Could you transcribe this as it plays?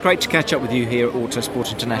Great to catch up with you here at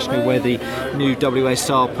Autosport International, where the new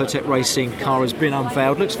WSR Protect Racing car has been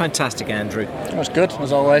unveiled. Looks fantastic, Andrew. It was good,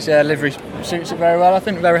 as always. Yeah, livery suits it very well. I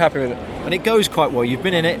think very happy with it. And it goes quite well. You've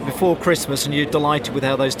been in it before Christmas and you're delighted with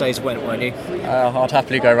how those days went, weren't you? I'd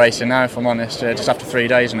happily go racing now, if I'm honest, just after 3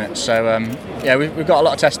 days in it. So, yeah, we've got a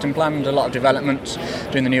lot of testing planned, a lot of development,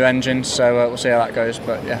 doing the new engines, so we'll see how that goes.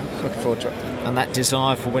 But, yeah, looking forward to it. And that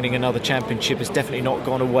desire for winning another championship has definitely not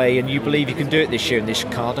gone away, and you believe you can do it this year in this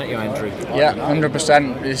car, don't you, Andrew? Yeah,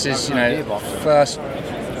 100%. This is,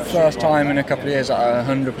 first time in a couple of years I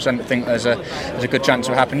 100% think there's a good chance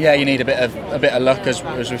it will happen. Yeah, you need a bit of luck, as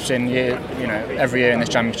we've seen every year in this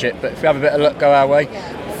championship. But if we have a bit of luck go our way,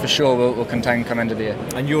 for sure we'll contend come end of the year.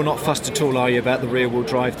 And you're not fussed at all, are you, about the rear-wheel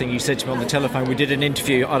drive thing? You said to me on the telephone, we did an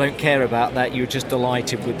interview, I don't care about that, you're just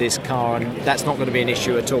delighted with this car, and that's not going to be an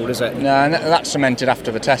issue at all, is it? No, and that's cemented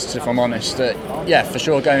after the tests, if I'm honest. That, yeah, for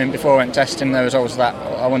sure, before I went testing, there was always that,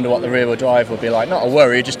 I wonder what the rear-wheel drive would be like. Not a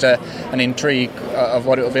worry, just an intrigue of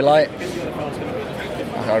what it would be like.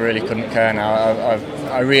 I really couldn't care now.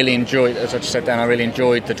 I really enjoyed, as I just said then, I really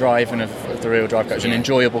enjoyed the driving of the rear-wheel drive. It was an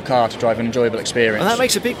enjoyable car to drive, an enjoyable experience. And that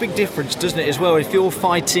makes a big difference, doesn't it, as well? If you're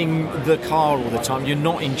fighting the car all the time, you're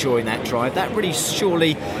not enjoying that drive. That really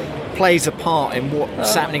surely plays a part in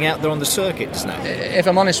what's happening out there on the circuit, doesn't it? If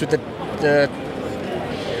I'm honest with the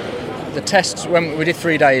tests, when we did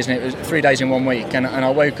 3 days, and it was 3 days in 1 week, and I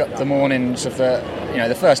woke up the mornings of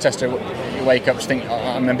the first test, you wake up to think,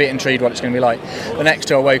 I'm a bit intrigued what it's going to be like. The next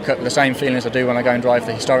two, I woke up with the same feelings I do when I go and drive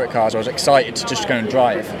the historic cars. I was excited to just go and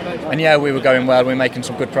drive. And yeah, we were going well, we were making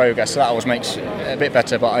some good progress, so that always makes it a bit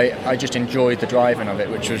better, but I just enjoyed the driving of it,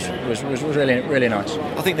 which was really, really nice.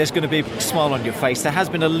 I think there's going to be a smile on your face. There has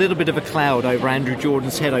been a little bit of a cloud over Andrew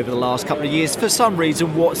Jordan's head over the last couple of years, for some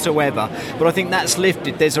reason whatsoever, but I think that's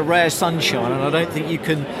lifted. There's a rare sunshine, and I don't think you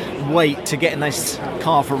can wait to get in this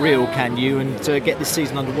car for real, can you, and get this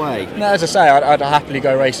season underway? No, as I say, I'd happily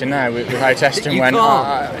go racing now with how testing went.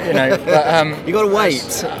 But you got to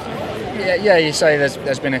wait. Yeah, you say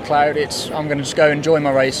there's been a cloud. I'm going to just go enjoy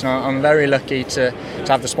my race, and I'm very lucky to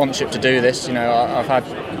have the sponsorship to do this. I've had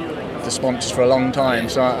the sponsors for a long time,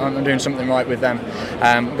 so I'm doing something right with them.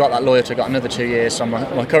 Got that loyalty, got another 2 years on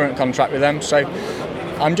my current contract with them. So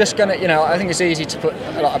I'm just going to, I think it's easy to put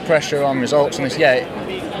a lot of pressure on results on this.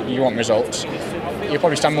 Yeah, you want results. You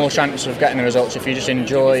probably stand more chance of getting the results if you just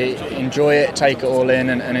enjoy it, take it all in,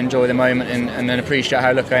 and enjoy the moment, and then appreciate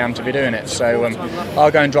how lucky I am to be doing it. So I'll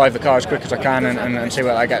go and drive the car as quick as I can and see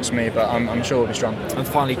where that gets me, but I'm sure it'll be strong. And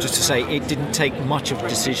finally, just to say, it didn't take much of a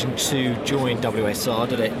decision to join WSR,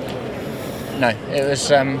 did it? No,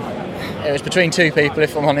 it was between two people,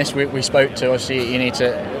 if I'm honest, we spoke to. Obviously, you need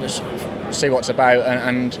to see what's about,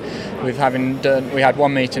 and we had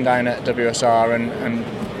one meeting down at WSR and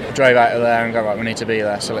drove out of there and go, right, we need to be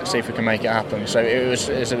there, so let's see if we can make it happen. So it was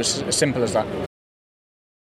as simple as that.